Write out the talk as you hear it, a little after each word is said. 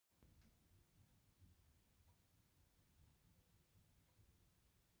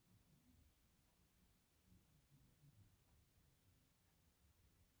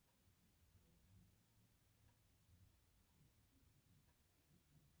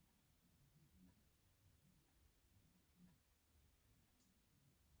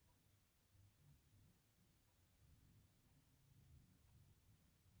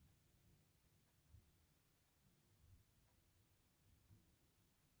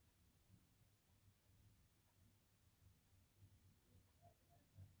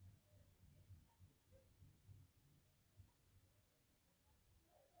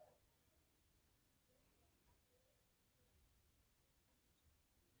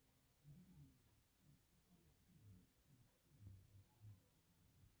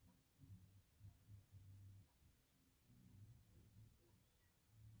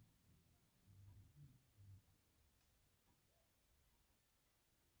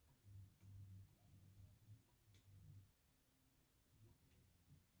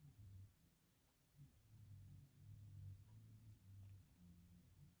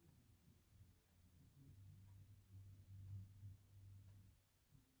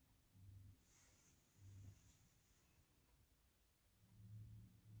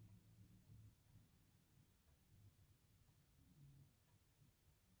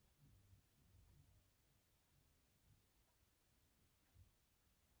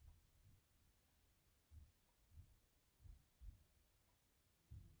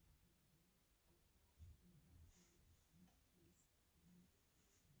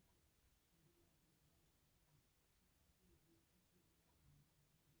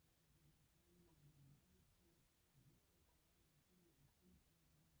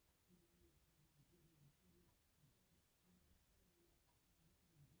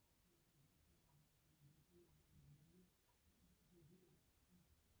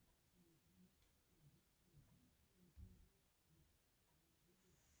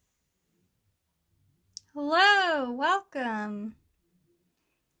Hello, welcome.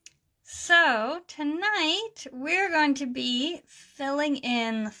 So tonight we're going to be filling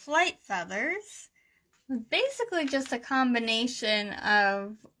in the flight feathers with basically just a combination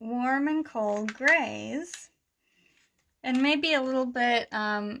of warm and cold grays and maybe a little bit,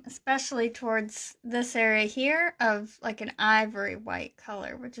 especially towards this area here, of like an ivory white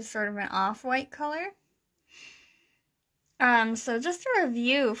color, which is sort of an off-white color. So just a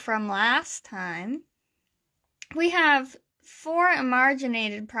review from last time. We have 4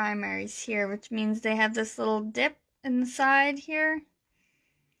 emarginated primaries here, which means they have this little dip in the side here,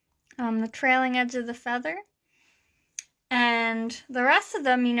 the trailing edge of the feather. And the rest of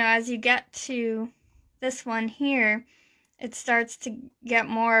them, as you get to this one here, it starts to get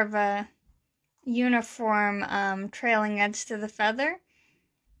more of a uniform trailing edge to the feather.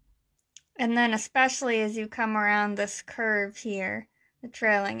 And then especially as you come around this curve here, the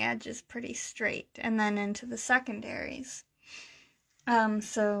trailing edge is pretty straight, and then into the secondaries.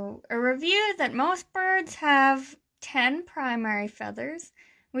 So a review that most birds have 10 primary feathers.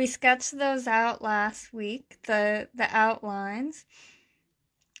 We sketched those out last week, the outlines.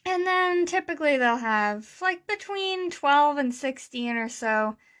 And then typically they'll have like between 12 and 16 or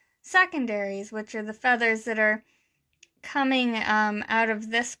so secondaries, which are the feathers that are coming out of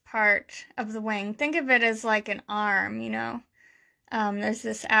this part of the wing. Think of it as like an arm, There's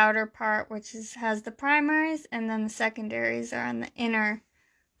this outer part which has the primaries, and then the secondaries are on the inner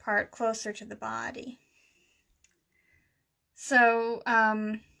part closer to the body. So,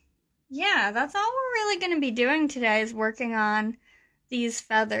 yeah, that's all we're really going to be doing today is working on these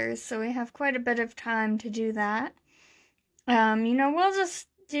feathers. So we have quite a bit of time to do that. We'll just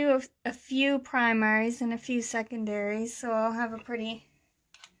do a few primaries and a few secondaries, so I'll have a pretty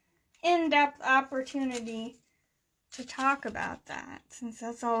in-depth opportunity to talk about that, since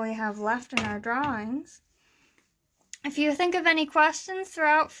that's all we have left in our drawings. If you think of any questions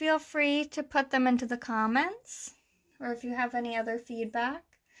throughout, feel free to put them into the comments, or if you have any other feedback.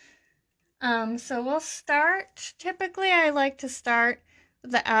 So we'll start. Typically, I like to start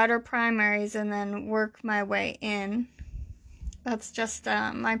with the outer primaries and then work my way in. That's just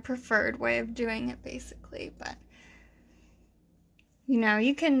my preferred way of doing it, basically, but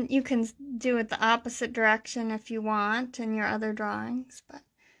you can do it the opposite direction if you want in your other drawings. But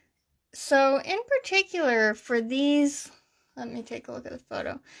so in particular for these, let me take a look at the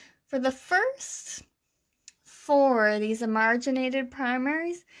photo. For the first 4, these emarginated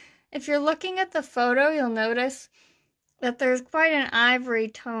primaries, if you're looking at the photo, you'll notice that there's quite an ivory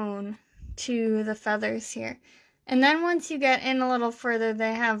tone to the feathers here. And then once you get in a little further,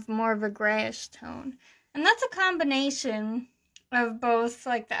 they have more of a grayish tone. And that's a combination of both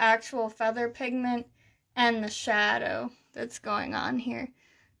like the actual feather pigment and the shadow that's going on here.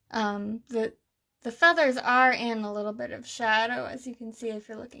 The feathers are in a little bit of shadow, as you can see if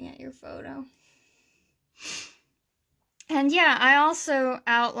you're looking at your photo. And yeah, I also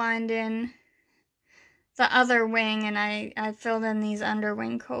outlined in the other wing, and I filled in these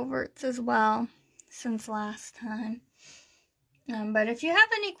underwing coverts as well since last time. But if you have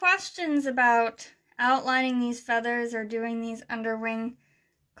any questions about outlining these feathers or doing these underwing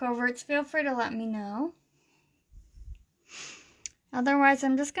coverts, feel free to let me know. Otherwise,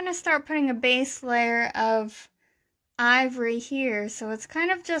 I'm just going to start putting a base layer of ivory here. So it's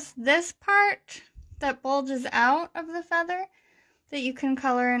kind of just this part that bulges out of the feather that you can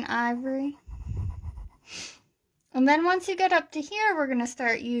color in ivory. And then once you get up to here, we're going to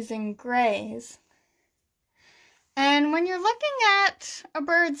start using grays. And when you're looking at a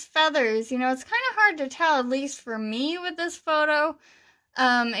bird's feathers, it's kind of hard to tell, at least for me with this photo,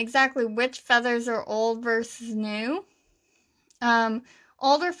 exactly which feathers are old versus new.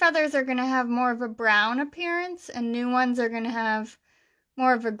 Older feathers are going to have more of a brown appearance, and new ones are going to have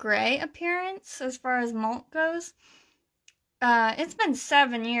more of a gray appearance as far as molt goes. It's been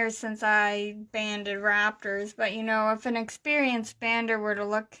 7 years since I banded raptors, but if an experienced bander were to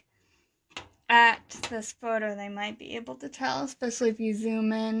look at this photo, they might be able to tell, especially if you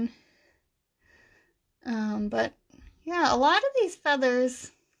zoom in. But yeah, a lot of these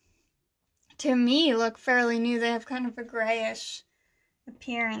feathers to me look fairly new. They have kind of a grayish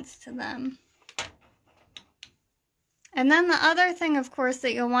appearance to them. And then the other thing, of course,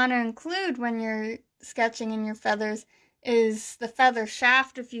 that you'll want to include when you're sketching in your feathers is the feather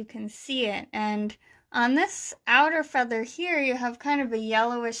shaft, if you can see it. And on this outer feather here, you have kind of a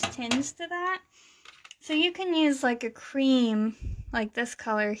yellowish tinge to that. So you can use like a cream, like this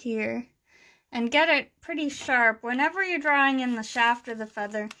color here, and get it pretty sharp. Whenever you're drawing in the shaft of the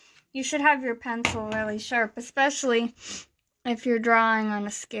feather, you should have your pencil really sharp, especially if you're drawing on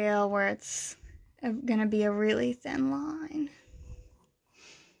a scale where it's gonna be a really thin line.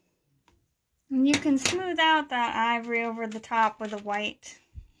 And you can smooth out that ivory over the top with a white.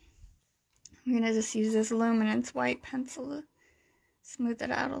 I'm gonna just use this luminance white pencil to smooth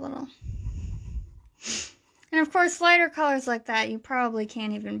it out a little. And of course, lighter colors like that, you probably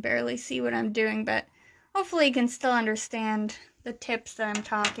can't even barely see what I'm doing, but hopefully you can still understand the tips that I'm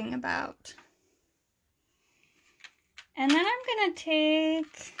talking about. And then I'm gonna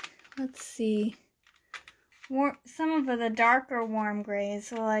take, let's see, some of the darker warm grays,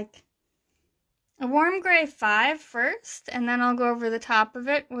 so like a warm gray 5 first, and then I'll go over the top of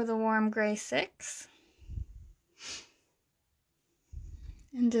it with a warm gray 6.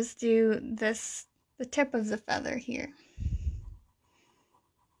 And just do this, the tip of the feather here.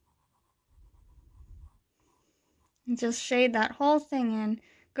 And just shade that whole thing in,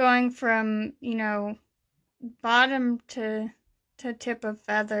 going from, you know, bottom to tip of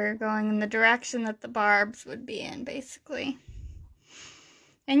feather, going in the direction that the barbs would be in, basically.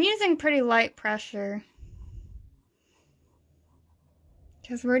 And using pretty light pressure,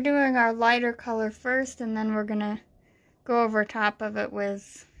 because we're doing our lighter color first, and then we're gonna go over top of it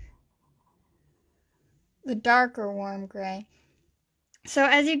with the darker warm gray. So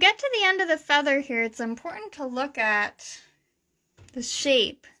as you get to the end of the feather here, it's important to look at the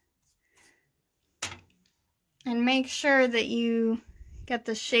shape and make sure that you get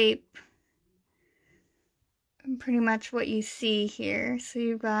the shape pretty much what you see here. So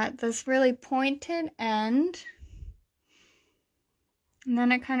you've got this really pointed end, and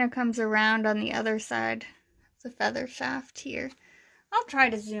then it kind of comes around on the other side of the feather shaft here. I'll try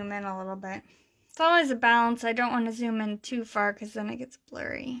to zoom in a little bit. It's always a balance. I don't want to zoom in too far because then it gets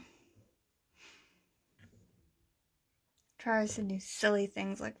blurry. Tries to do silly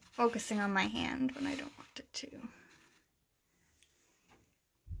things like focusing on my hand when I don't want it to.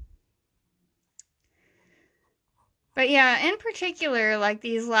 But yeah, in particular, like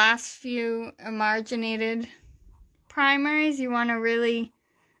these last few emarginated primaries, you want to really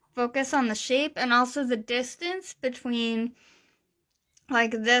focus on the shape and also the distance between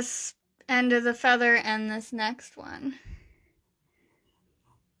like this end of the feather and this next one.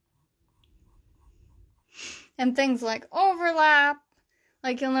 And things like overlap,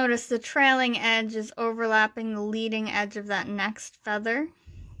 like you'll notice the trailing edge is overlapping the leading edge of that next feather.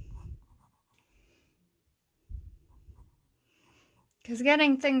 Because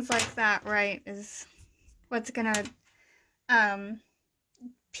getting things like that right is what's gonna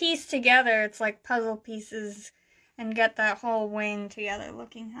piece together, it's like puzzle pieces, and get that whole wing together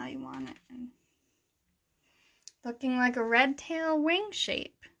looking how you want it. And looking like a red tail wing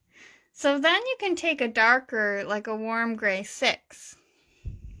shape. So then you can take a darker, like a warm gray 6.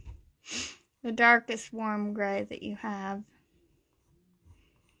 The darkest warm gray that you have.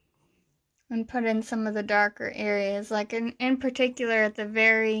 And put in some of the darker areas, like in particular at the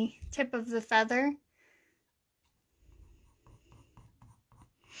very tip of the feather.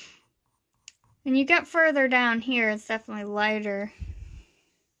 When you get further down here, it's definitely lighter.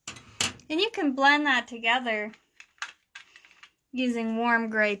 And you can blend that together using warm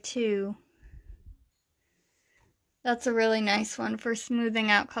gray 2. That's a really nice one for smoothing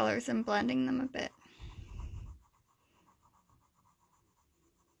out colors and blending them a bit.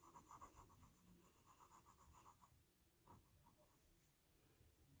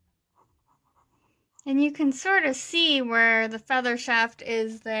 And you can sort of see where the feather shaft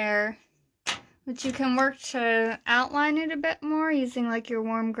is there, but you can work to outline it a bit more using like your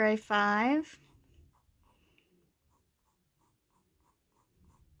warm gray 5.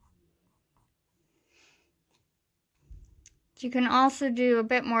 You can also do a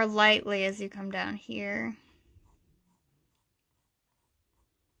bit more lightly as you come down here.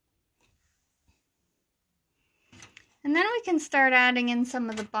 And then we can start adding in some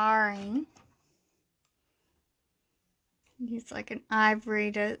of the barring. Use like an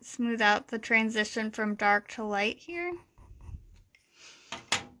ivory to smooth out the transition from dark to light here.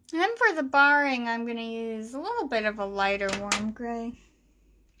 And then for the barring, I'm going to use a little bit of a lighter warm gray.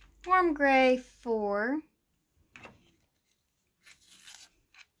 Warm gray 4.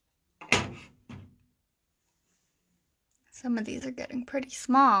 Some of these are getting pretty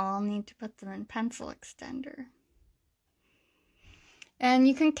small. I'll need to put them in pencil extender. And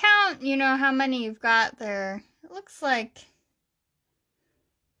you can count, you know, how many you've got there. It looks like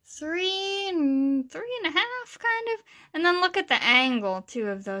 3 and 3.5 kind of. And then look at the angle too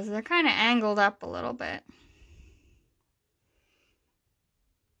of those. They're kind of angled up a little bit.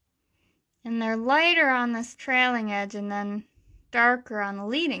 And they're lighter on this trailing edge and then darker on the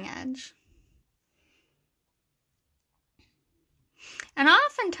leading edge. And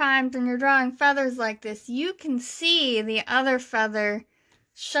oftentimes when you're drawing feathers like this, you can see the other feather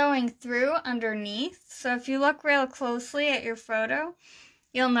showing through underneath. So if you look real closely at your photo,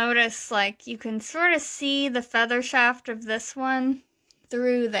 you'll notice like you can sort of see the feather shaft of this one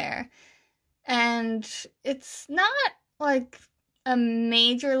through there. And it's not like a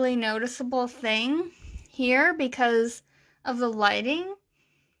majorly noticeable thing here because of the lighting.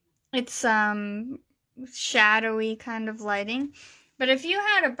 It's shadowy kind of lighting. But if you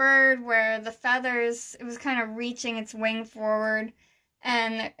had a bird where the feathers, it was kind of reaching its wing forward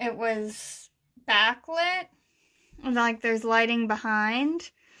and it was backlit, like there's lighting behind,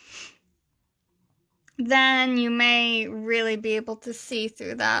 then you may really be able to see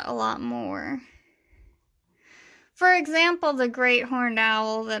through that a lot more. For example, the great horned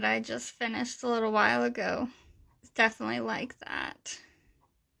owl that I just finished a little while ago is definitely like that.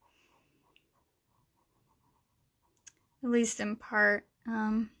 At least in part.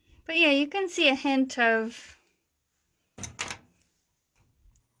 But yeah, you can see a hint of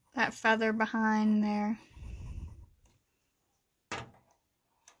that feather behind there.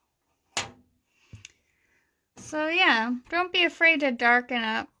 So yeah, don't be afraid to darken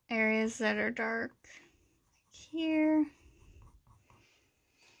up areas that are dark. Like here.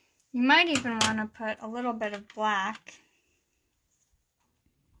 You might even want to put a little bit of black.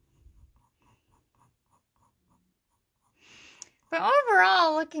 But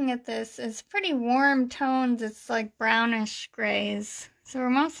overall, looking at this, it's pretty warm tones. It's like brownish grays. So we're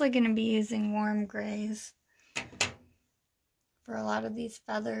mostly going to be using warm grays for a lot of these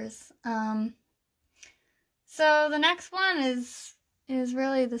feathers. So the next one is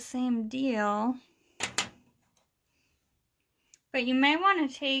really the same deal. But you may want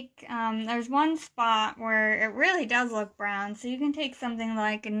to take, there's one spot where it really does look brown. So you can take something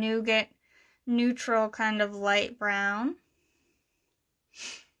like a nougat neutral kind of light brown.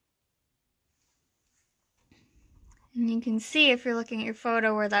 And you can see if you're looking at your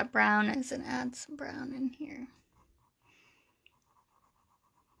photo where that brown is and add some brown in here.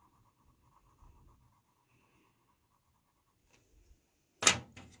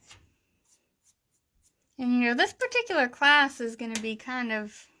 And you know, this particular class is going to be kind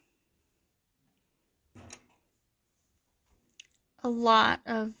of a lot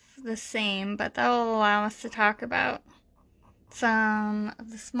of the same, but that will allow us to talk about some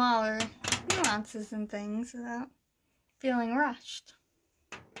of the smaller nuances and things without feeling rushed.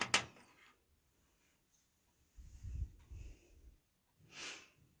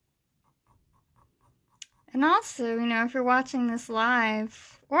 And also, you know, if you're watching this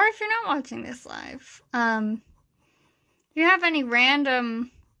live, or if you're not watching this live, if you have any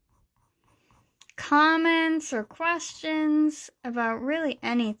random comments or questions about really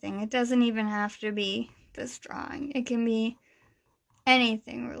anything, it doesn't even have to be this drawing. It can be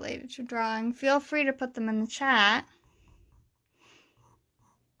anything related to drawing. Feel free to put them in the chat.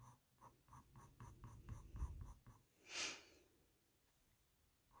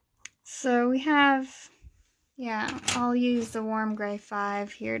 So we have, yeah, I'll use the warm gray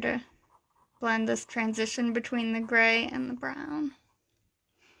 5 here to blend this transition between the gray and the brown.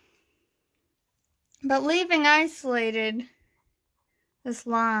 But leaving isolated this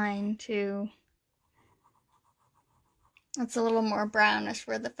line to, it's a little more brownish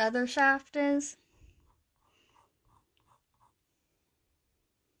where the feather shaft is.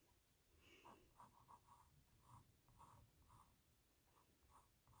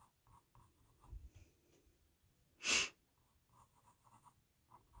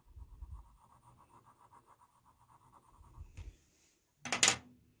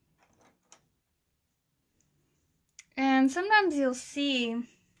 And sometimes you'll see, you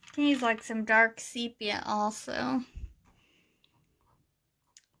can use like some dark sepia also.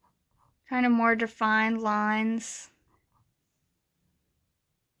 Kind of more defined lines.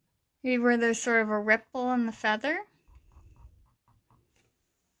 Maybe where there's sort of a ripple in the feather.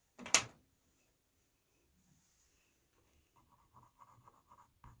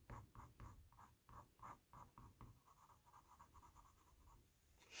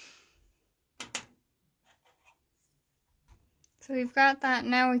 So we've got that.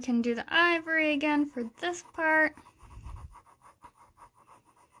 Now we can do the ivory again for this part.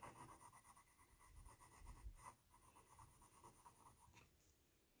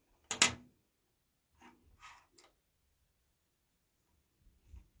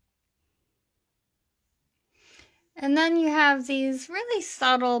 And then you have these really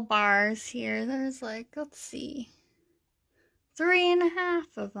subtle bars here. There's like, let's see, 3.5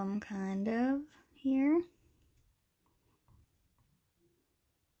 of them kind of here.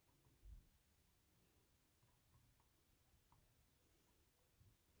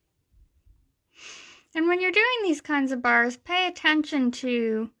 And when you're doing these kinds of bars, pay attention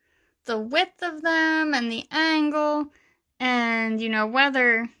to the width of them and the angle, and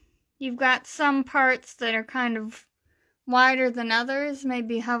whether you've got some parts that are kind of wider than others,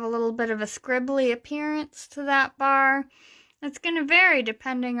 maybe have a little bit of a scribbly appearance to that bar. It's going to vary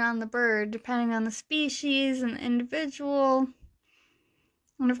depending on the bird, depending on the species and the individual.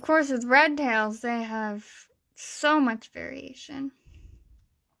 And of course with red tails, they have so much variation.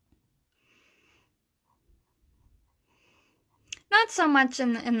 Not so much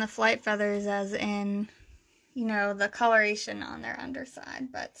in the flight feathers as in, the coloration on their underside,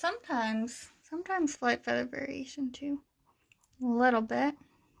 but sometimes flight feather variation too. A little bit.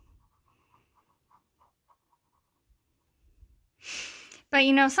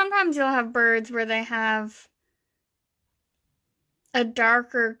 But sometimes you'll have birds where they have a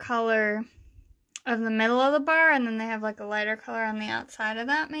darker color of the middle of the bar, and then they have like a lighter color on the outside of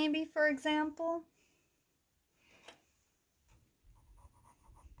that, maybe, for example.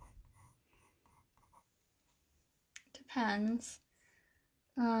 Depends.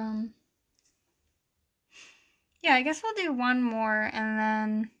 Yeah, I guess we'll do one more, and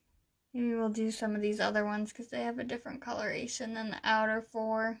then maybe we'll do some of these other ones because they have a different coloration than the outer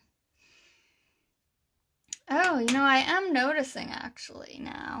four. Oh, I am noticing actually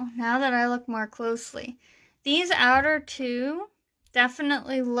now that I look more closely. These outer two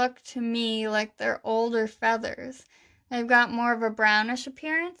definitely look to me like they're older feathers. They've got more of a brownish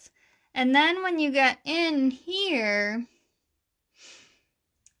appearance. And then when you get in here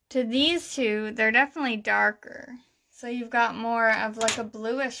to these two, they're definitely darker. So you've got more of like a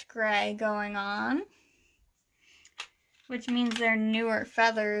bluish gray going on, which means they're newer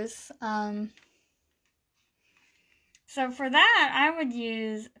feathers. So for that, I would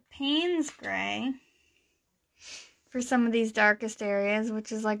use Payne's Gray for some of these darkest areas,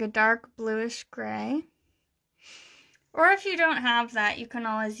 which is like a dark bluish gray. Or if you don't have that, you can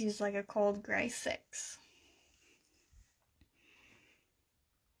always use like a Cold Gray 6.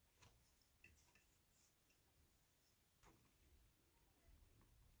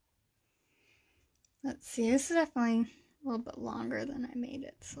 Let's see, this is definitely a little bit longer than I made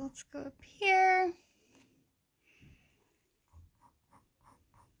it. So let's go up here.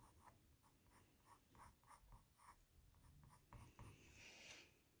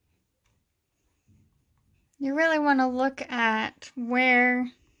 You really want to look at where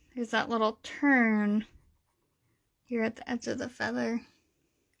there's that little turn here at the edge of the feather.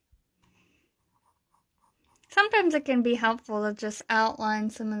 Sometimes it can be helpful to just outline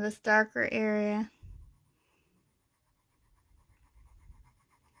some of this darker area.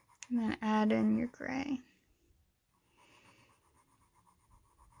 And then add in your gray.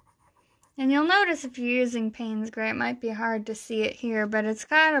 And you'll notice if you're using Payne's Gray, it might be hard to see it here, but it's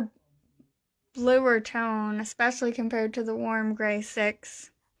got a bluer tone, especially compared to the Warm Gray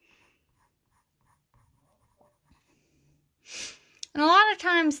 6. And a lot of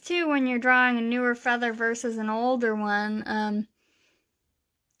times too, when you're drawing a newer feather versus an older one,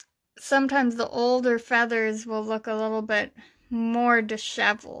 sometimes the older feathers will look a little bit more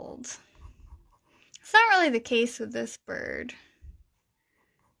disheveled. It's not really the case with this bird.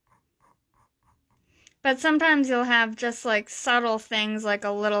 But sometimes you'll have just like subtle things like a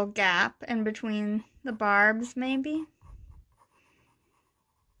little gap in between the barbs, maybe.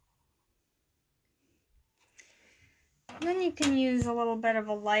 And then you can use a little bit of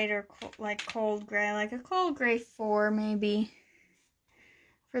a lighter, like Cold Gray, like a Cold Gray 4 maybe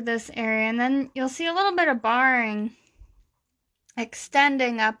for this area. And then you'll see a little bit of barring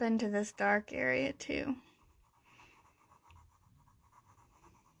extending up into this dark area too.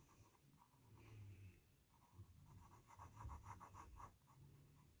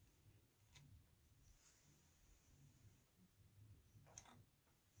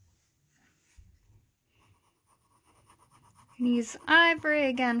 Use ivory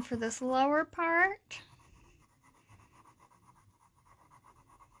again for this lower part.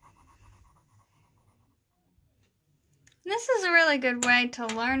 This is a really good way to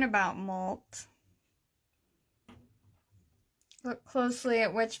learn about molt. Look closely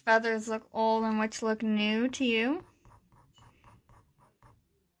at which feathers look old and which look new to you.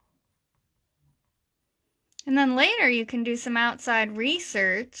 And then later you can do some outside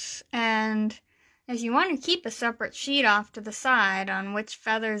research, and if you want to keep a separate sheet off to the side on which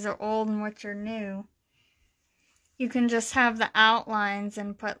feathers are old and which are new, you can just have the outlines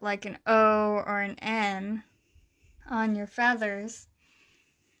and put like an O or an N on your feathers.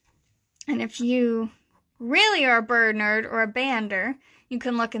 And if you really are a bird nerd or a bander, you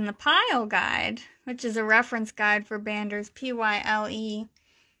can look in the Pyle Guide, which is a reference guide for banders, Pyle.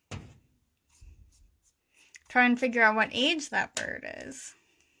 try and figure out what age that bird is.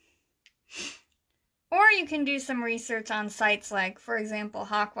 Or you can do some research on sites like, for example,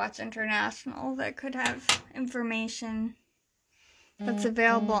 Hawkwatch International that could have information that's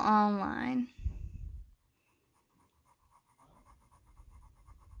available online.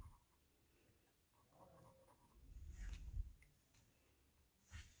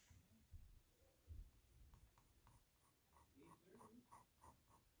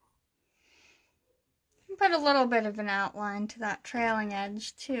 You can put a little bit of an outline to that trailing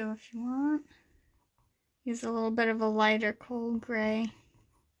edge too if you want. Use a little bit of a lighter cold gray.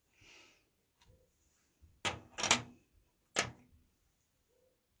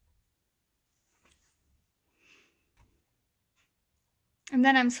 And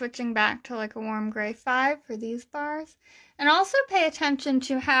then I'm switching back to like a warm gray 5 for these bars. And also pay attention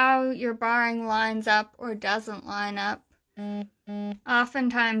to how your barring lines up or doesn't line up.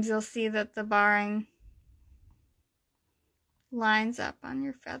 Oftentimes you'll see that the barring lines up on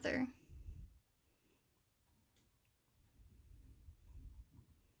your feather.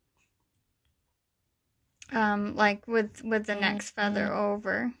 Like with the next feather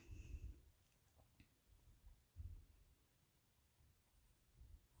over.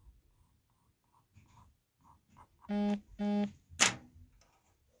 And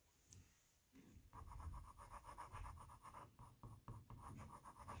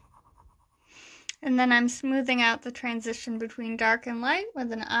then I'm smoothing out the transition between dark and light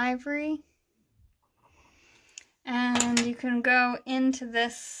with an ivory. And you can go into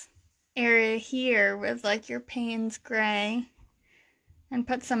this area here with like your Payne's gray and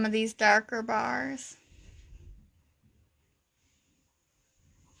put some of these darker bars.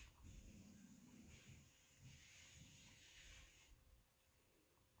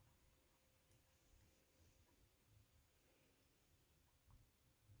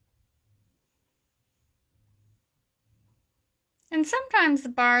 And sometimes the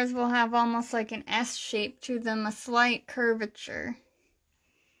bars will have almost like an S shape to them, a slight curvature.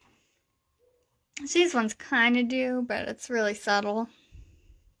 These ones kind of do, but it's really subtle.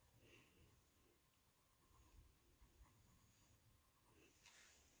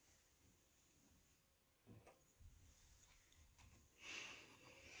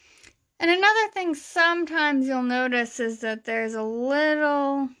 And another thing sometimes you'll notice is that there's a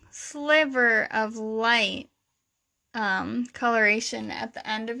little sliver of light coloration at the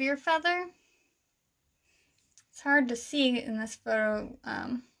end of your feather. It's hard to see in this photo.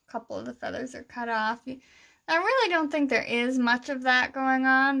 A couple of the feathers are cut off. I really don't think there is much of that going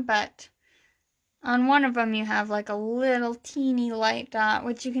on, but on one of them you have like a little teeny light dot,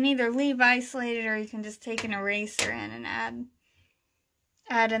 which you can either leave isolated or you can just take an eraser in and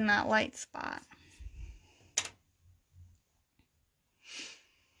add in that light spot.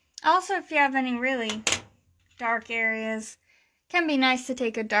 Also, if you have any really dark areas, it can be nice to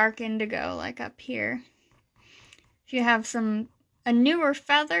take a dark indigo like up here. If you have a newer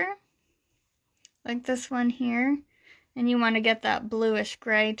feather like this one here and you want to get that bluish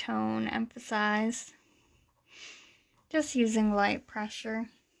gray tone emphasized, just using light pressure,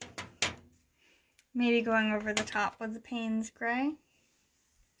 maybe going over the top with the Payne's gray.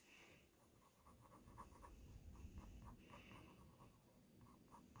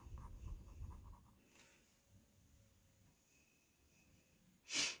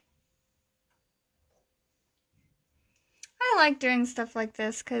 I like doing stuff like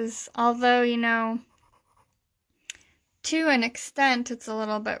this because although, you know, to an extent it's a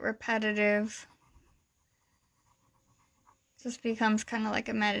little bit repetitive, it just becomes kind of like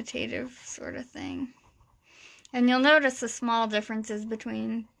a meditative sort of thing. And you'll notice the small differences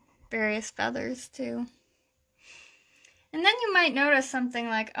between various feathers too. And then you might notice something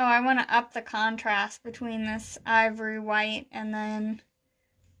like, oh, I want to up the contrast between this ivory white and then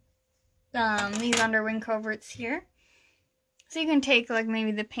these underwing coverts here. So you can take like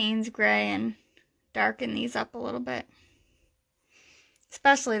maybe the Payne's gray and darken these up a little bit,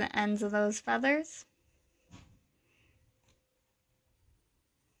 especially the ends of those feathers.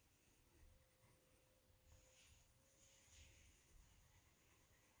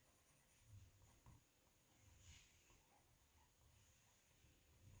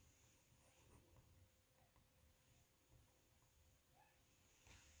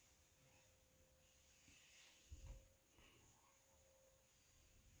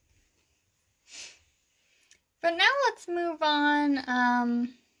 But now let's move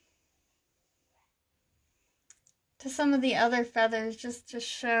on to some of the other feathers just to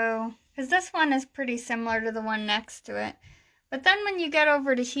show, because this one is pretty similar to the one next to it. But then when you get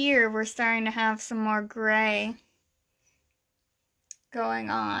over to here, we're starting to have some more gray going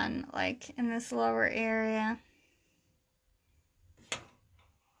on, like in this lower area.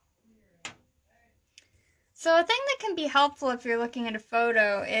 So a thing that can be helpful if you're looking at a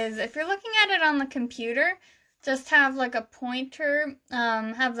photo is if you're looking at it on the computer, just have like a pointer,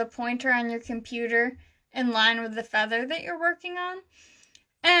 have the pointer on your computer in line with the feather that you're working on.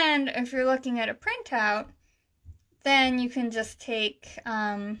 And if you're looking at a printout, then you can just take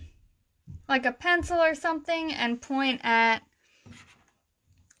like a pencil or something and point at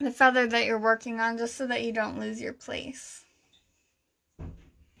the feather that you're working on just so that you don't lose your place.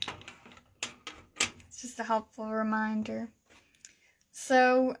 It's just a helpful reminder.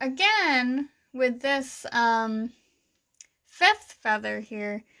 So again, with this 5th feather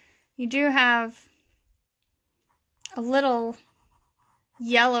here, you do have a little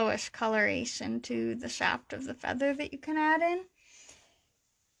yellowish coloration to the shaft of the feather that you can add in.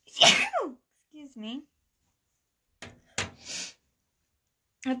 Excuse me.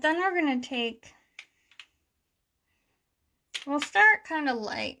 But then we're going to take, we'll start kind of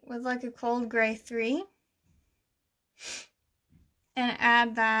light with like a cold gray 3 and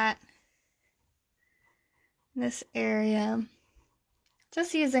add that this area,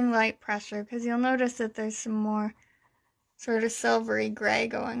 just using light pressure, because you'll notice that there's some more sort of silvery gray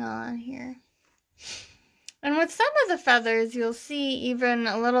going on here. And with some of the feathers, you'll see even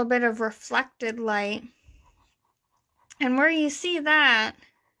a little bit of reflected light. And where you see that,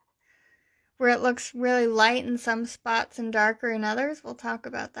 where it looks really light in some spots and darker in others, we'll talk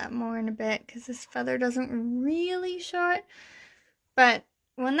about that more in a bit, because this feather doesn't really show it. But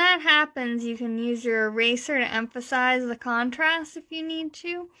when that happens, you can use your eraser to emphasize the contrast if you need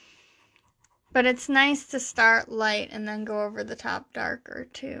to. But it's nice to start light and then go over the top darker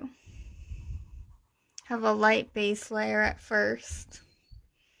too. Have a light base layer at first.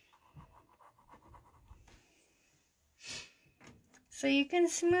 So you can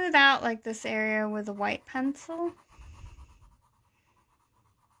smooth out like this area with a white pencil.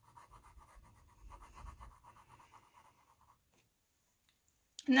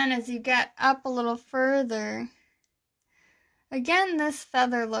 And then as you get up a little further, again, this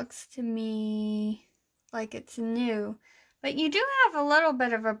feather looks to me like it's new, but you do have a little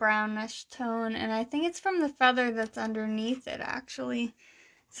bit of a brownish tone, and I think it's from the feather that's underneath it, actually.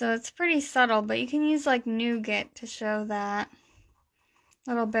 So it's pretty subtle, but you can use like nougat to show that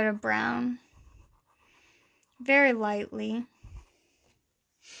little bit of brown, very lightly.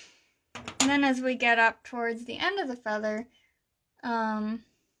 And then as we get up towards the end of the feather,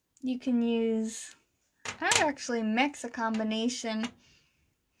 you can use, I would actually mix a combination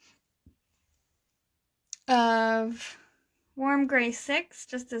of warm gray 6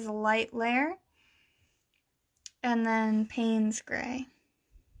 just as a light layer, and then Payne's gray.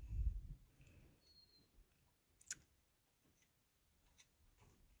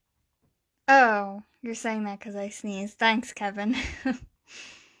 Oh, you're saying that because I sneezed. Thanks, Kevin.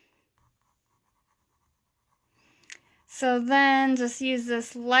 So then just use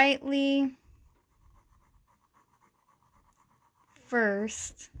this lightly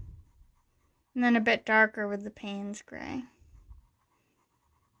first, and then a bit darker with the Payne's gray.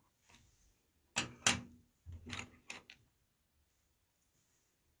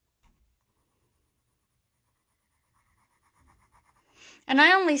 And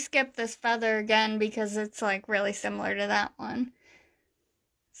I only skipped this feather again because it's like really similar to that one.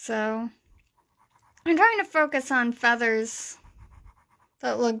 So I'm trying to focus on feathers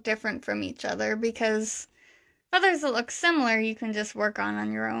that look different from each other, because feathers that look similar you can just work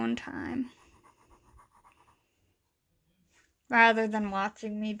on your own time, rather than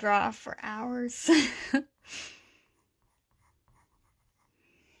watching me draw for hours.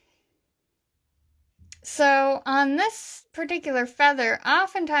 So on this particular feather,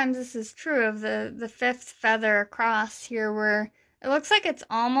 oftentimes this is true of the 5th feather across here, where it looks like it's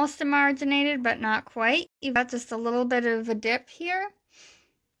almost emarginated, but not quite. You've got just a little bit of a dip here,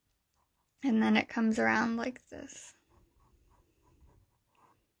 and then it comes around like this.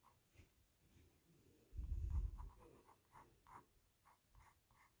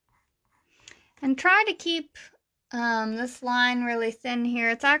 And try to keep this line really thin here.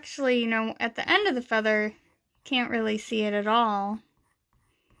 It's actually, at the end of the feather, you can't really see it at all.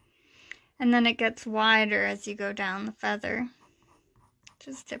 And then it gets wider as you go down the feather, which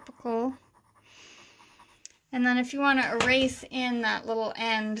is typical. And then if you want to erase in that little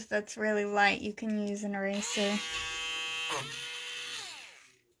end that's really light, you can use an eraser.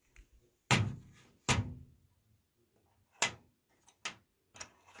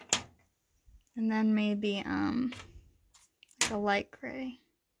 And then maybe like a light gray.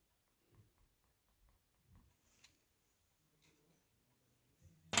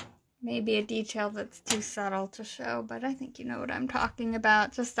 maybe a detail that's too subtle to show, but I think you know what I'm talking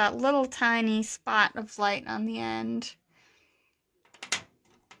about. Just that little tiny spot of light on the end.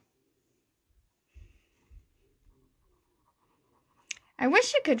 I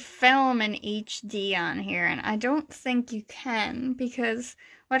wish you could film in HD on here, and I don't think you can, because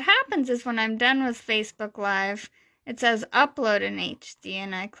what happens is when I'm done with Facebook Live, it says upload in HD,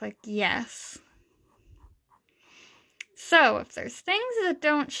 and I click yes. So if there's things that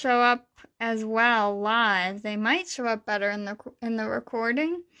don't show up as well live, they might show up better in the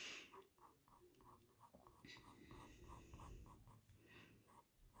recording.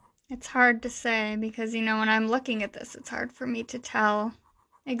 It's hard to say because, you know, when I'm looking at this, it's hard for me to tell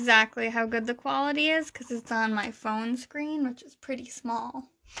exactly how good the quality is because it's on my phone screen, which is pretty small.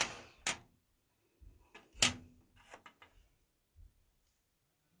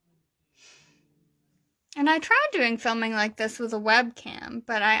 And I tried doing filming like this with a webcam,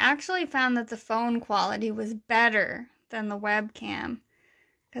 but I actually found that the phone quality was better than the webcam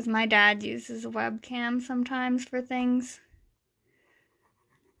because my dad uses a webcam sometimes for things.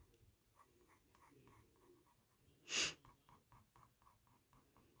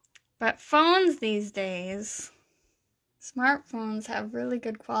 But phones these days, smartphones have really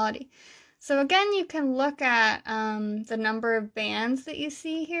good quality. So again, you can look at the number of bands that you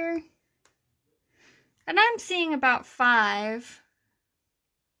see here. And I'm seeing about 5.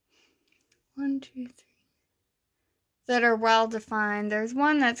 1, 2, 3. That are well defined. There's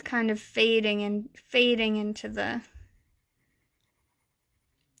one that's kind of fading into the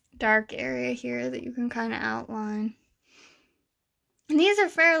dark area here that you can kind of outline. And these are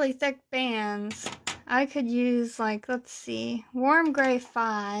fairly thick bands. I could use, like, let's see, warm gray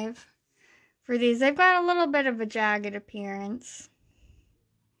 5 for these. They've got a little bit of a jagged appearance.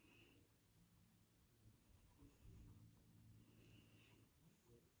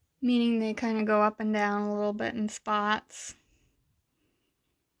 Meaning they kind of go up and down a little bit in spots.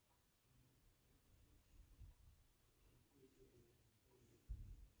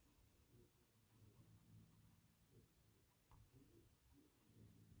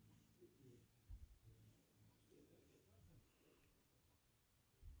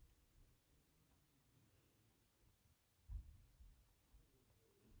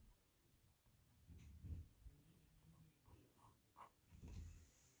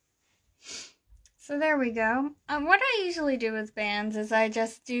 So there we go. What I usually do with bands is I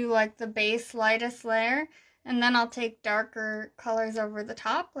just do like the base lightest layer, and then I'll take darker colors over the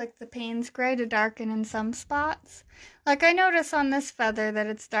top, like the Payne's Gray, to darken in some spots. Like I notice on this feather that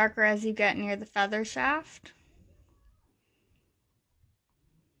it's darker as you get near the feather shaft.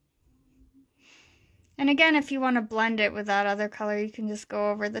 And again, if you want to blend it with that other color, you can just go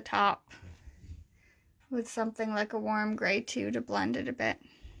over the top with something like a warm gray too to blend it a bit.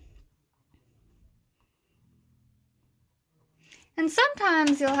 And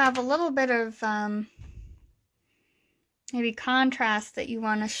sometimes you'll have a little bit of maybe contrast that you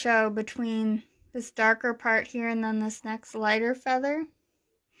want to show between this darker part here and then this next lighter feather.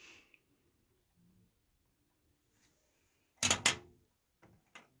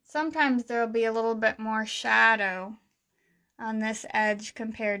 Sometimes there'll be a little bit more shadow on this edge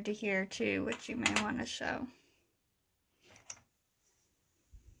compared to here too, which you may want to show.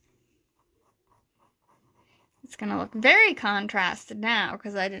 It's going to look very contrasted now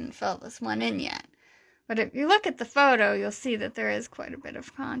because I didn't fill this one in yet. But if you look at the photo, you'll see that there is quite a bit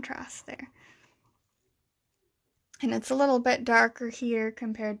of contrast there. And it's a little bit darker here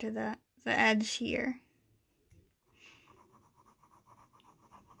compared to the edge here.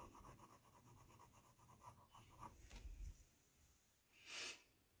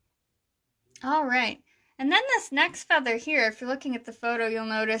 All right. And then this next feather here, if you're looking at the photo, you'll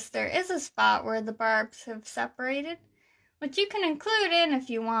notice there is a spot where the barbs have separated, which you can include in if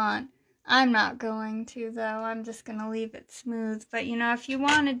you want. I'm not going to, though. I'm just going to leave it smooth. But, you know, if you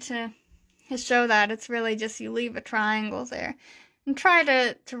wanted to show that, it's really just you leave a triangle there and try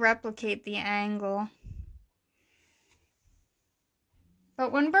to replicate the angle.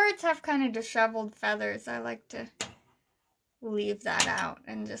 But when birds have kind of disheveled feathers, I like to leave that out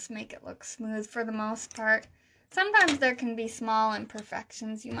and just make it look smooth for the most part. Sometimes there can be small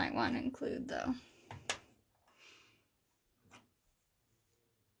imperfections you might want to include, though.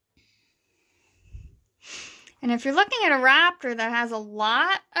 And if you're looking at a raptor that has a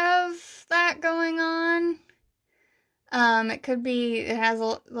lot of that going on, it could be it has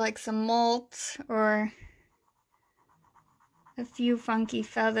like some molt or a few funky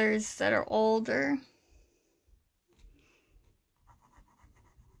feathers that are older.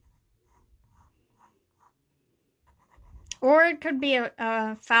 Or it could be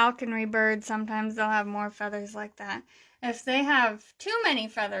a falconry bird. Sometimes they'll have more feathers like that. If they have too many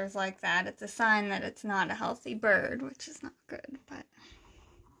feathers like that, it's a sign that it's not a healthy bird, which is not good. But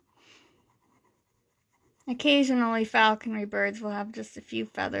occasionally falconry birds will have just a few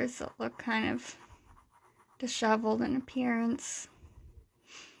feathers that look kind of disheveled in appearance.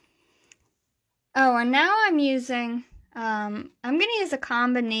 Oh, and now I'm using, I'm going to use a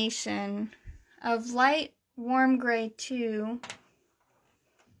combination of light warm gray 2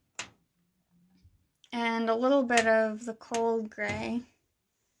 and a little bit of the cold gray.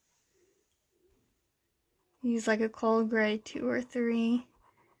 Use like a cold gray 2 or 3.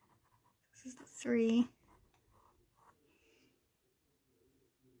 This is the 3.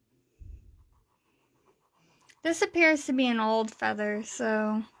 This appears to be an old feather,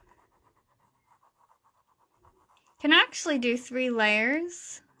 so can actually do 3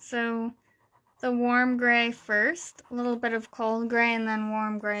 layers. So the warm gray first, a little bit of cold gray, and then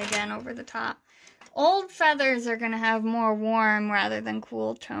warm gray again over the top. Old feathers are going to have more warm rather than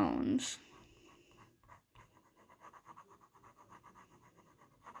cool tones.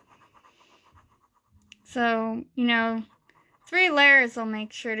 So, 3 layers will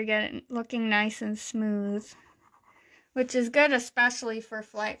make sure to get it looking nice and smooth, which is good especially for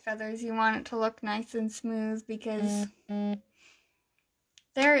flight feathers. You want it to look nice and smooth because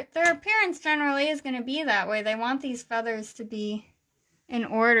their appearance generally is going to be that way. They want these feathers to be in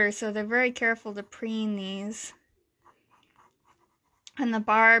order, so they're very careful to preen these. And the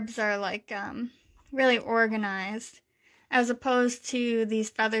barbs are like really organized, as opposed to these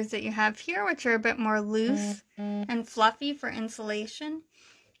feathers that you have here, which are a bit more loose and fluffy for insulation.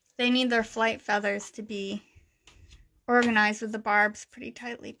 They need their flight feathers to be organized with the barbs pretty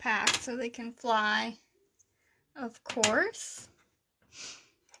tightly packed so they can fly, of course.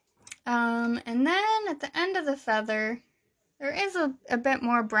 And then at the end of the feather, there is a bit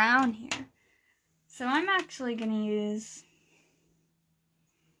more brown here. So I'm actually going to use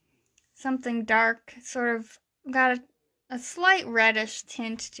something dark, sort of got a slight reddish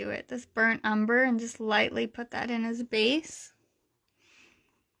tint to it, this burnt umber, and just lightly put that in as a base.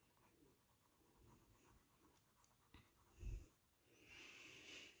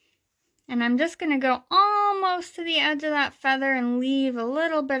 And I'm just going to go almost to the edge of that feather and leave a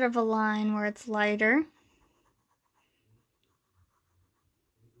little bit of a line where it's lighter.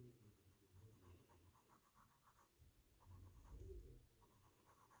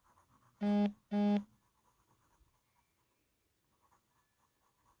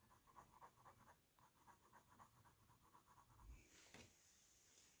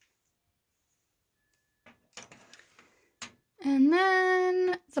 And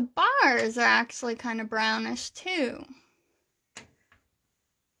then the bars are actually kind of brownish too.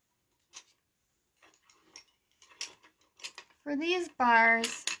 For these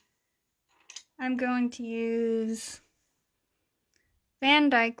bars, I'm going to use Van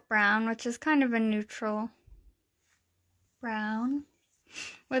Dyke brown, which is kind of a neutral brown,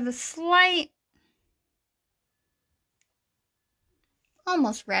 with a slight,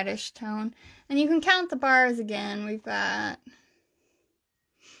 almost reddish tone. And you can count the bars again. We've got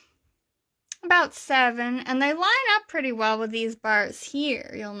about 7, and they line up pretty well with these bars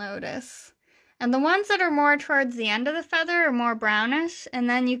here, you'll notice. And the ones that are more towards the end of the feather are more brownish, and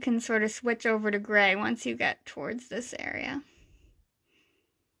then you can sort of switch over to gray once you get towards this area.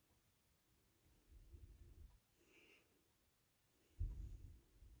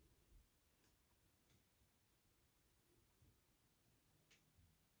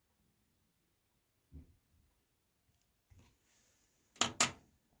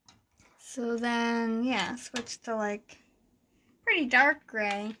 So then, yeah, switch to like pretty dark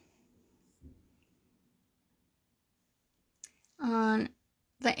gray on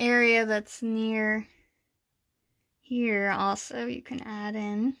the area that's near here. Also, you can add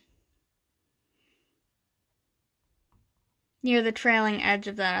in near the trailing edge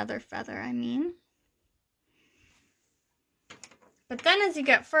of that other feather, I mean. But then as you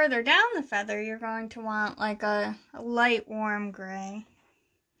get further down the feather, you're going to want like a light warm gray.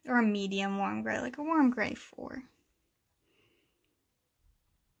 Or a medium warm gray, like a warm gray 4.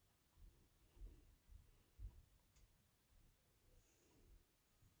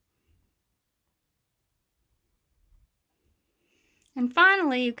 And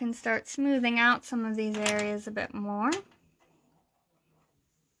finally, you can start smoothing out some of these areas a bit more.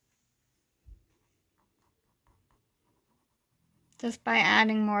 Just by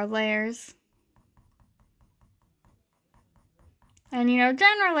adding more layers. And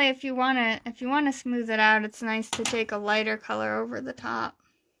generally if you want to smooth it out, it's nice to take a lighter color over the top.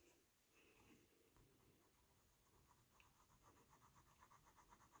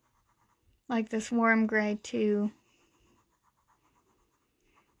 like this warm gray too.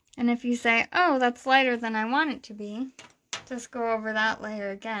 And if you say, oh, that's lighter than I want it to be, just go over that layer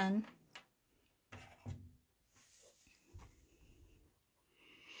again.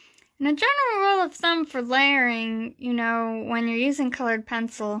 And a general rule of thumb for layering, you know, when you're using colored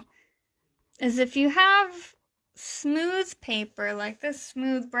pencil, is if you have smooth paper, like this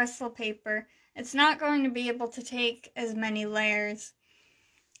smooth bristle paper, it's not going to be able to take as many layers.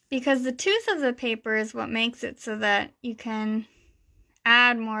 Because the tooth of the paper is what makes it so that you can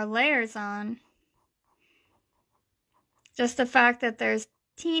add more layers on. Just the fact that there's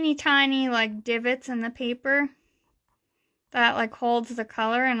teeny tiny like divots in the paper that like holds the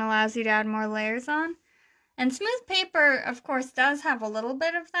color and allows you to add more layers on. And smooth paper, of course, does have a little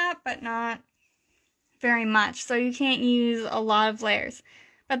bit of that, but not very much. So you can't use a lot of layers.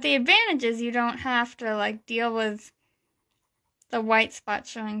 But the advantage is you don't have to like deal with the white spot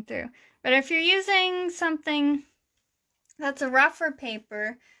showing through. But if you're using something that's a rougher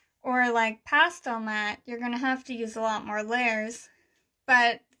paper or like pastel matte, you're going to have to use a lot more layers.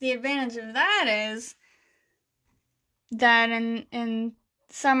 But the advantage of that is that in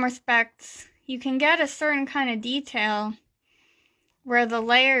some respects, you can get a certain kind of detail where the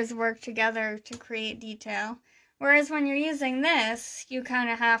layers work together to create detail. Whereas when you're using this, you kind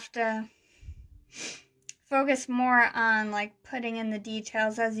of have to focus more on like putting in the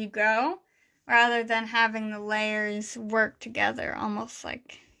details as you go, rather than having the layers work together, almost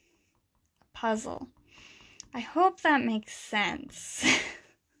like a puzzle. I hope that makes sense.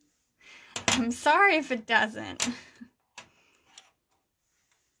 I'm sorry if it doesn't.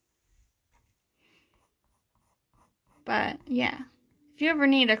 But yeah, if you ever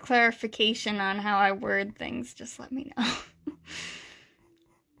need a clarification on how I word things, just let me know.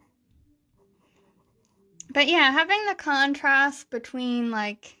 But yeah, having the contrast between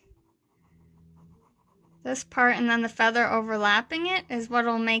like this part and then the feather overlapping it is what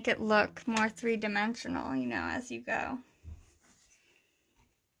will make it look more three-dimensional, you know, as you go.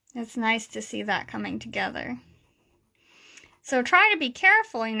 It's nice to see that coming together. So try to be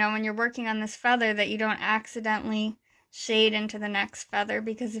careful, you know, when you're working on this feather that you don't accidentally shade into the next feather,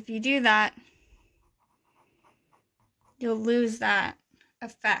 because if you do that, you'll lose that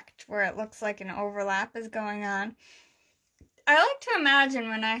effect where it looks like an overlap is going on. I like to imagine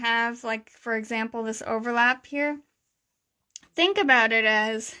when I have, like, for example, this overlap here, think about it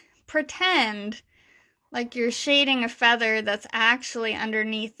as pretend like you're shading a feather that's actually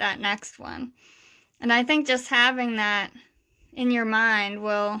underneath that next one. And I think just having that in your mind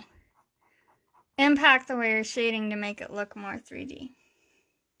will impact the way you're shading to make it look more 3D.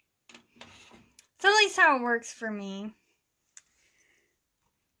 It's at least how it works for me.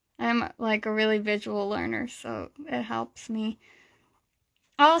 I'm like a really visual learner, so it helps me.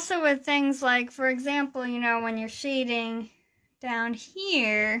 Also with things like, for example, you know, when you're shading down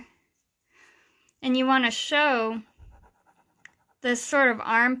here and you want to show this sort of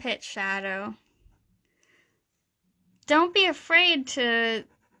armpit shadow, don't be afraid to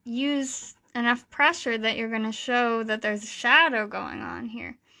use enough pressure that you're going to show that there's a shadow going on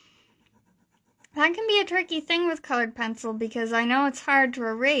here. That can be a tricky thing with colored pencil because I know it's hard to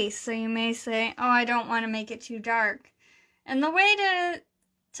erase, so you may say, oh, I don't want to make it too dark. And the way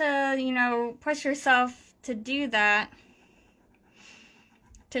to you know, push yourself to do that,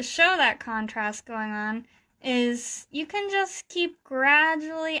 to show that contrast going on, is you can just keep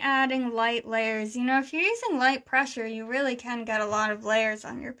gradually adding light layers. You know, if you're using light pressure, you really can get a lot of layers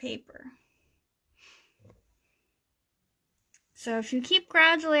on your paper. So if you keep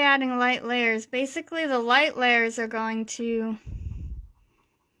gradually adding light layers, basically the light layers are going to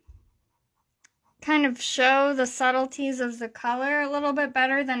kind of show the subtleties of the color a little bit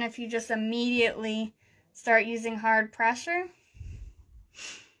better than if you just immediately start using hard pressure.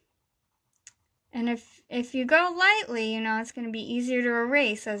 And if you go lightly, you know, it's going to be easier to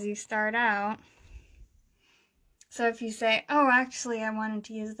erase as you start out. So if you say, oh, actually I wanted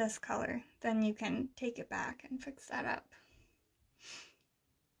to use this color, then you can take it back and fix that up.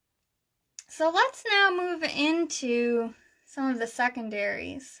 So let's now move into some of the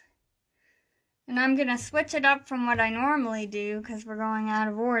secondaries. And I'm going to switch it up from what I normally do because we're going out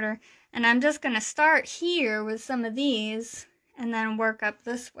of order. And I'm just going to start here with some of these and then work up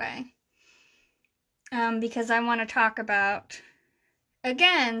this way. Because I want to talk about,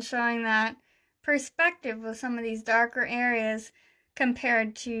 again, showing that perspective with some of these darker areas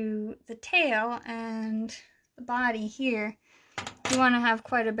compared to the tail and the body here. You want to have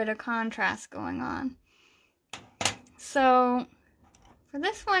quite a bit of contrast going on. So for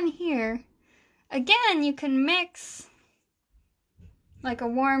this one here, again, you can mix like a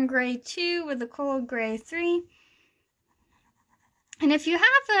warm gray 2 with a cold gray 3. And if you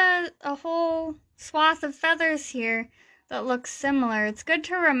have a whole swath of feathers here that looks similar, it's good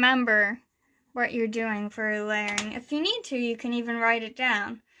to remember what you're doing for layering. If you need to, you can even write it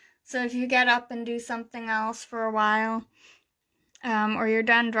down. So if you get up and do something else for a while, or you're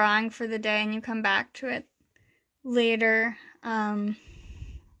done drawing for the day and you come back to it later,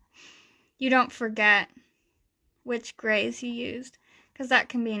 you don't forget which grays you used, because that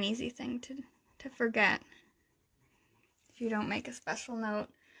can be an easy thing to forget if you don't make a special note.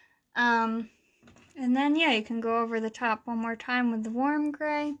 And then, yeah, you can go over the top one more time with the warm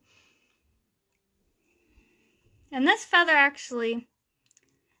gray. And this feather actually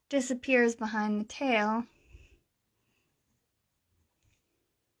disappears behind the tail.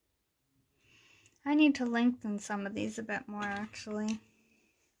 I need to lengthen some of these a bit more, actually.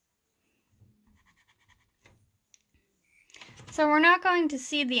 So we're not going to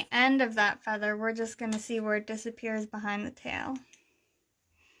see the end of that feather, we're just going to see where it disappears behind the tail.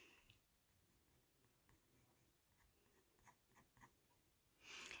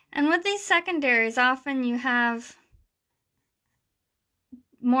 And with these secondaries, often you have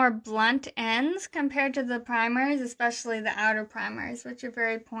more blunt ends compared to the primaries, especially the outer primaries, which are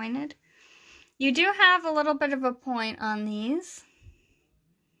very pointed. You do have a little bit of a point on these,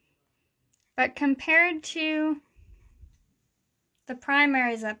 but compared to the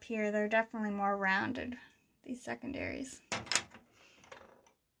primaries up here, they're definitely more rounded, these secondaries.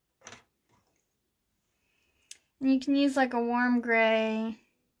 And you can use like a warm gray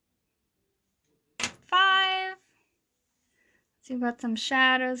 5. So you've got some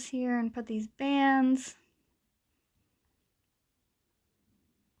shadows here, and put these bands.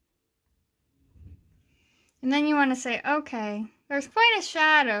 And then you want to say, okay, there's quite a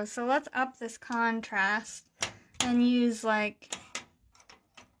shadow, so let's up this contrast and use like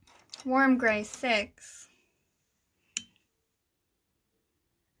warm gray 6.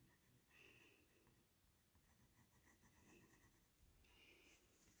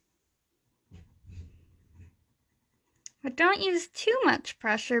 But don't use too much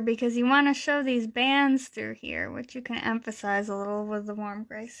pressure, because you want to show these bands through here, which you can emphasize a little with the warm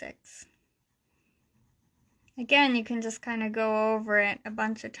gray 6. Again, you can just kind of go over it a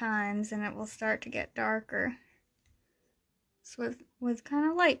bunch of times and it will start to get darker. So with kind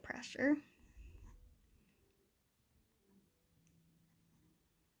of light pressure.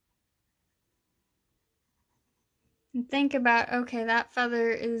 And think about, okay, that feather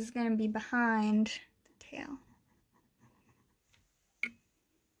is going to be behind the tail.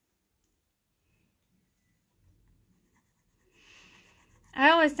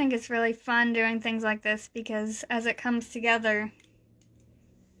 I always think it's really fun doing things like this, because as it comes together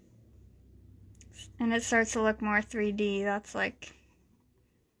and it starts to look more 3D, that's like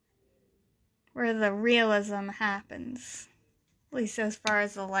where the realism happens, at least as far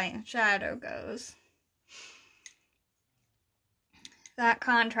as the light and shadow goes. That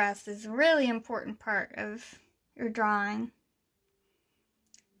contrast is a really important part of your drawing.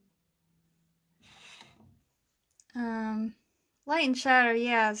 Light and shadow,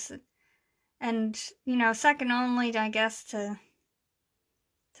 yes, and you know, second only, I guess, to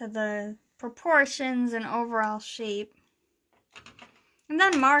the proportions and overall shape. And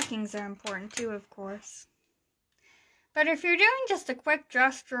then markings are important too, of course. But if you're doing just a quick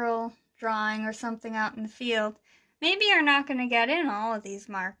gestural drawing or something out in the field, maybe you're not going to get in all of these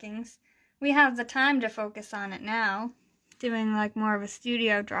markings. We have the time to focus on it now, doing like more of a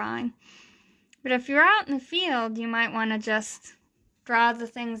studio drawing. But if you're out in the field, you might want to just draw the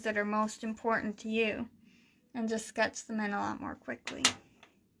things that are most important to you and just sketch them in a lot more quickly.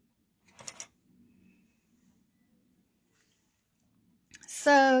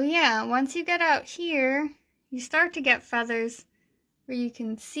 So yeah, once you get out here, you start to get feathers where you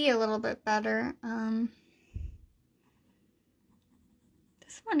can see a little bit better.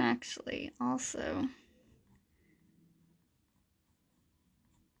 This one actually also.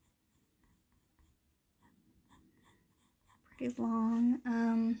 Pretty long.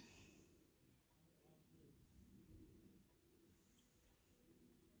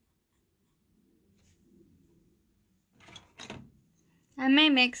 I may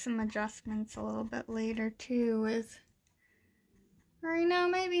make some adjustments a little bit later too or you know,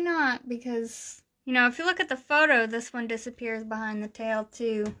 maybe not, because, you know, if you look at the photo, this one disappears behind the tail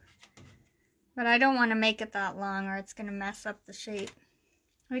too. But I don't want to make it that long or it's going to mess up the shape.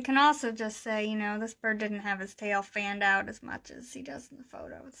 We can also just say, you know, this bird didn't have his tail fanned out as much as he does in the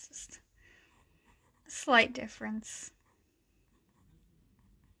photo. It's just a slight difference.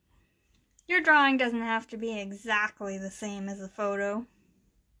 Your drawing doesn't have to be exactly the same as the photo.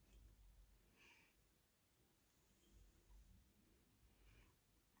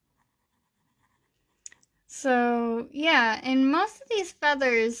 So, yeah, in most of these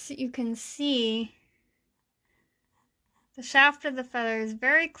feathers, you can see the shaft of the feather is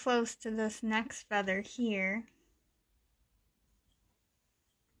very close to this next feather here.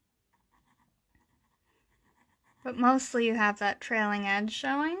 But mostly you have that trailing edge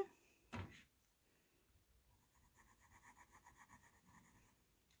showing.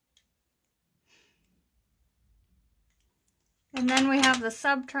 And then we have the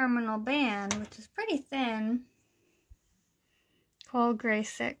subterminal band, which is pretty thin. Cold gray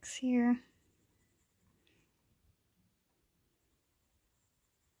 6 here.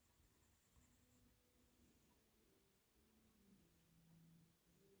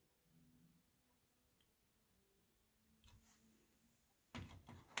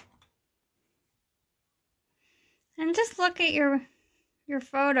 And just look at your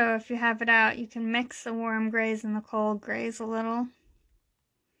photo if you have it out. You can mix the warm grays and the cold grays a little.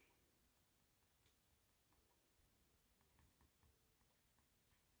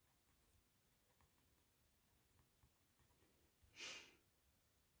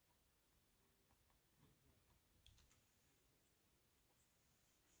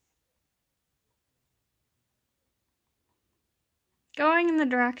 Going in the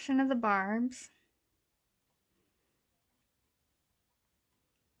direction of the barbs.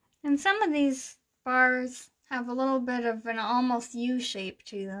 And some of these bars have a little bit of an almost U shape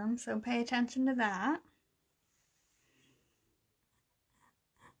to them, so pay attention to that.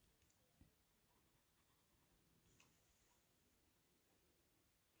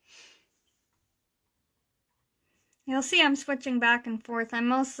 You'll see I'm switching back and forth. I'm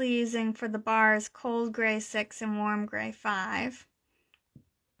mostly using for the bars cold gray 6 and warm gray 5.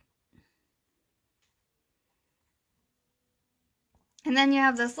 And then you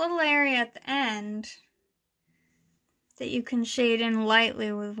have this little area at the end that you can shade in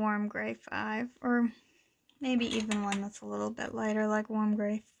lightly with warm gray 5, or maybe even one that's a little bit lighter like warm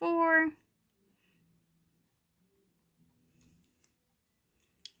gray 4.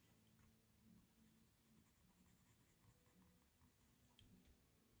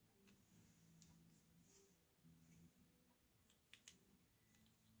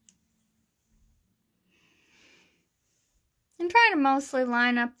 And try to mostly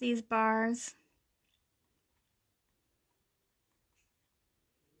line up these bars.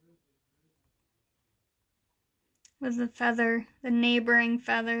 With the feather, the neighboring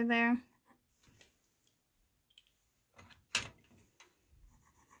feather there.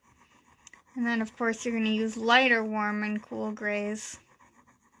 And then of course you're going to use lighter warm and cool grays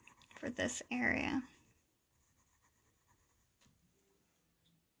for this area.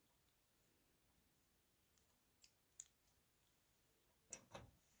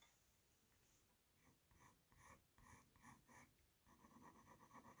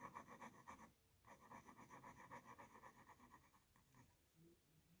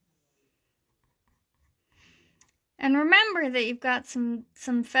 And remember that you've got some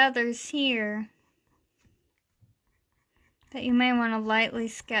feathers here that you may want to lightly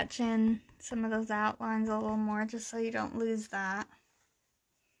sketch in some of those outlines a little more just so you don't lose that.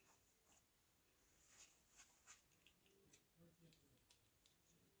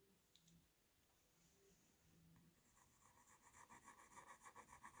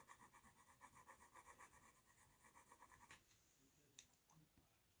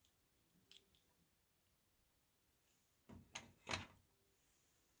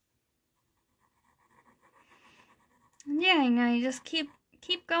 Yeah, you just keep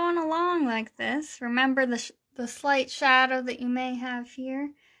going along like this. Remember the slight shadow that you may have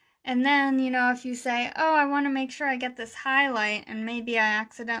here. And then, if you say, oh, I want to make sure I get this highlight and maybe I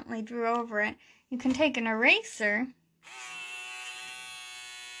accidentally drew over it, you can take an eraser.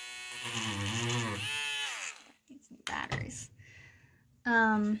 These new batteries.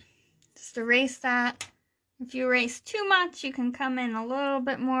 Just erase that. If you erase too much, you can come in a little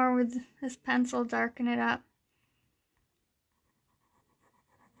bit more with this pencil, darken it up.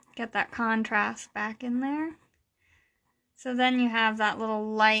 Get that contrast back in there. So then you have that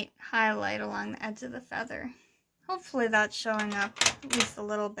little light highlight along the edge of the feather. Hopefully that's showing up at least a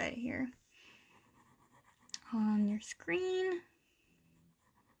little bit here on your screen.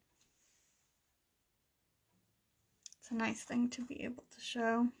 It's a nice thing to be able to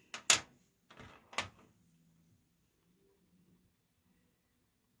show.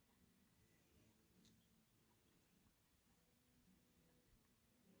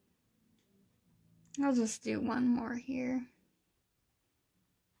 I'll just do one more here.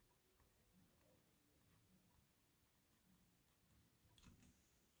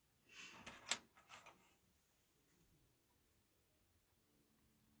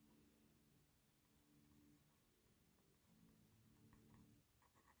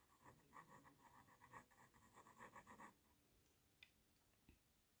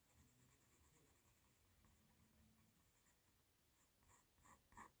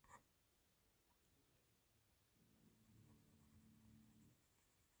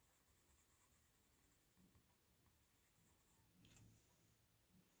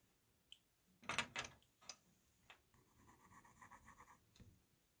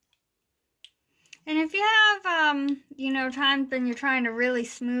 And if you have, you know, times when you're trying to really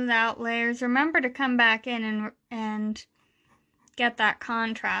smooth out layers, remember to come back in and get that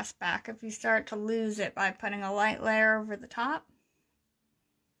contrast back if you start to lose it by putting a light layer over the top.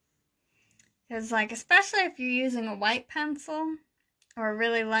 Because, like, especially if you're using a white pencil or a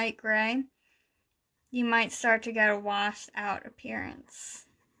really light gray, you might start to get a washed out appearance.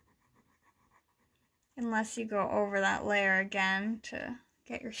 Unless you go over that layer again to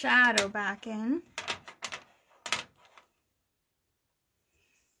get your shadow back in.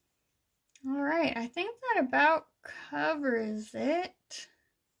 Alright, I think that about covers it.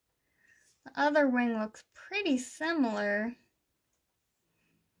 The other wing looks pretty similar.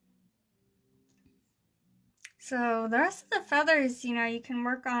 So the rest of the feathers, you know, you can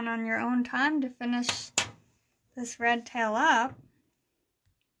work on your own time to finish this red tail up.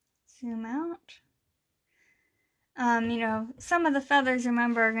 Zoom out. You know, some of the feathers,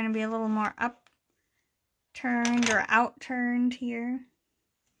 remember, are going to be a little more upturned or outturned here,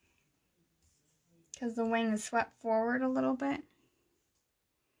 because the wing is swept forward a little bit.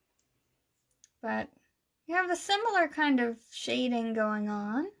 But you have the similar kind of shading going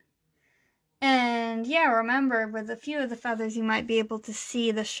on. And yeah, remember, with a few of the feathers, you might be able to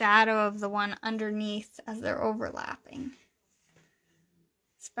see the shadow of the one underneath as they're overlapping.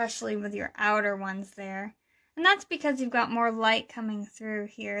 Especially with your outer ones there. And that's because you've got more light coming through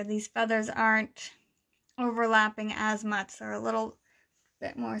here. These feathers aren't overlapping as much. They're a little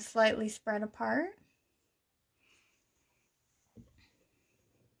bit more slightly spread apart.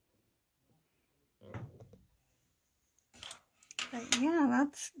 But yeah,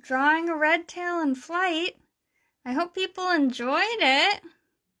 that's drawing a red tail in flight. I hope people enjoyed it.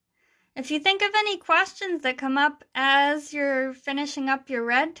 If you think of any questions that come up as you're finishing up your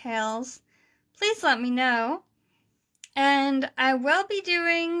red tails, please let me know. And I will be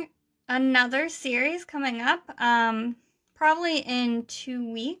doing another series coming up. Probably in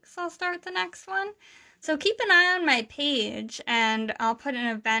 2 weeks I'll start the next one. So keep an eye on my page and I'll put an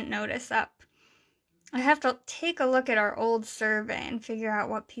event notice up. I have to take a look at our old survey and figure out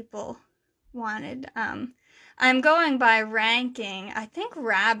what people wanted. I'm going by ranking. I think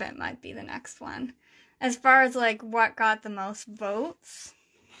rabbit might be the next one. As far as like what got the most votes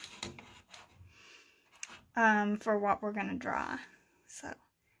for what we're gonna draw. So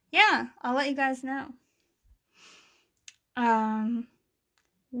yeah, I'll let you guys know. One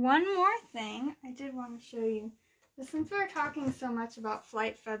more thing I did want to show you. But since we're talking so much about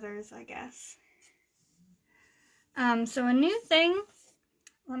flight feathers, I guess. So a new thing,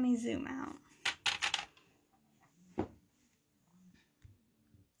 let me zoom out.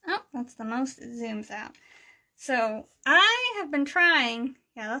 Oh, that's the most it zooms out. So I have been trying,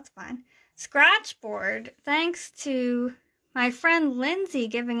 yeah, that's fine, Scratchboard, thanks to my friend Lindsay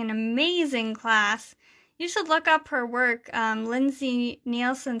giving an amazing class. You should look up her work, Lindsay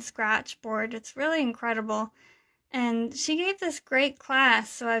Nielsen Scratchboard. It's really incredible. And she gave this great class,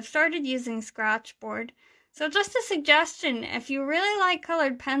 so I've started using Scratchboard. So just a suggestion, if you really like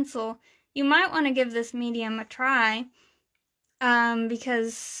colored pencil, you might want to give this medium a try.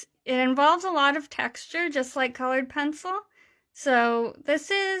 Because it involves a lot of texture, just like colored pencil. So this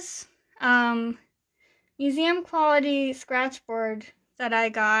is museum quality Scratchboard that I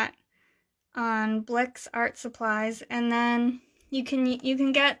got on Blick's Art Supplies, and then you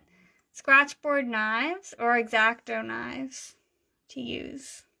can get Scratchboard knives or X-Acto knives to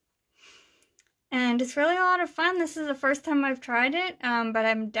use. And it's really a lot of fun. This is the first time I've tried it, but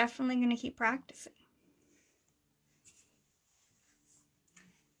I'm definitely going to keep practicing.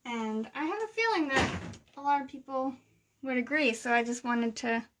 And I have a feeling that a lot of people would agree, so I just wanted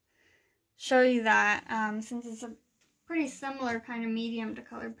to show you that, since it's a pretty similar kind of medium to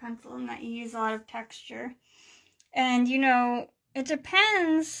colored pencil in that you use a lot of texture. And, you know, it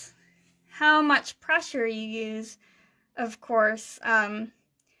depends how much pressure you use, of course.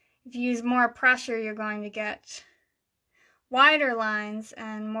 If you use more pressure, you're going to get wider lines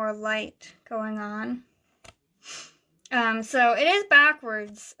and more light going on. So it is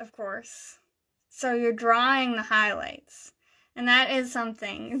backwards, of course. So you're drawing the highlights. And that is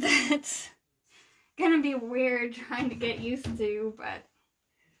something that's gonna be weird trying to get used to, but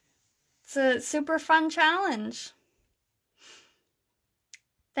it's a super fun challenge.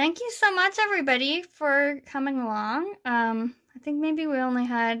 Thank you so much, everybody, for coming along. I think maybe we only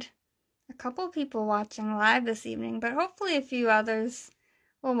had a couple people watching live this evening, but hopefully a few others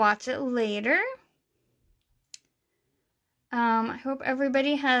will watch it later. I hope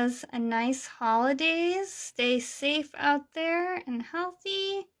everybody has a nice holidays. Stay safe out there and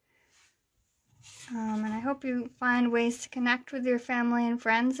healthy. And I hope you find ways to connect with your family and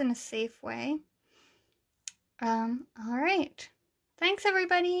friends in a safe way. All right. Thanks,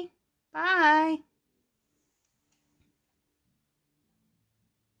 everybody. Bye.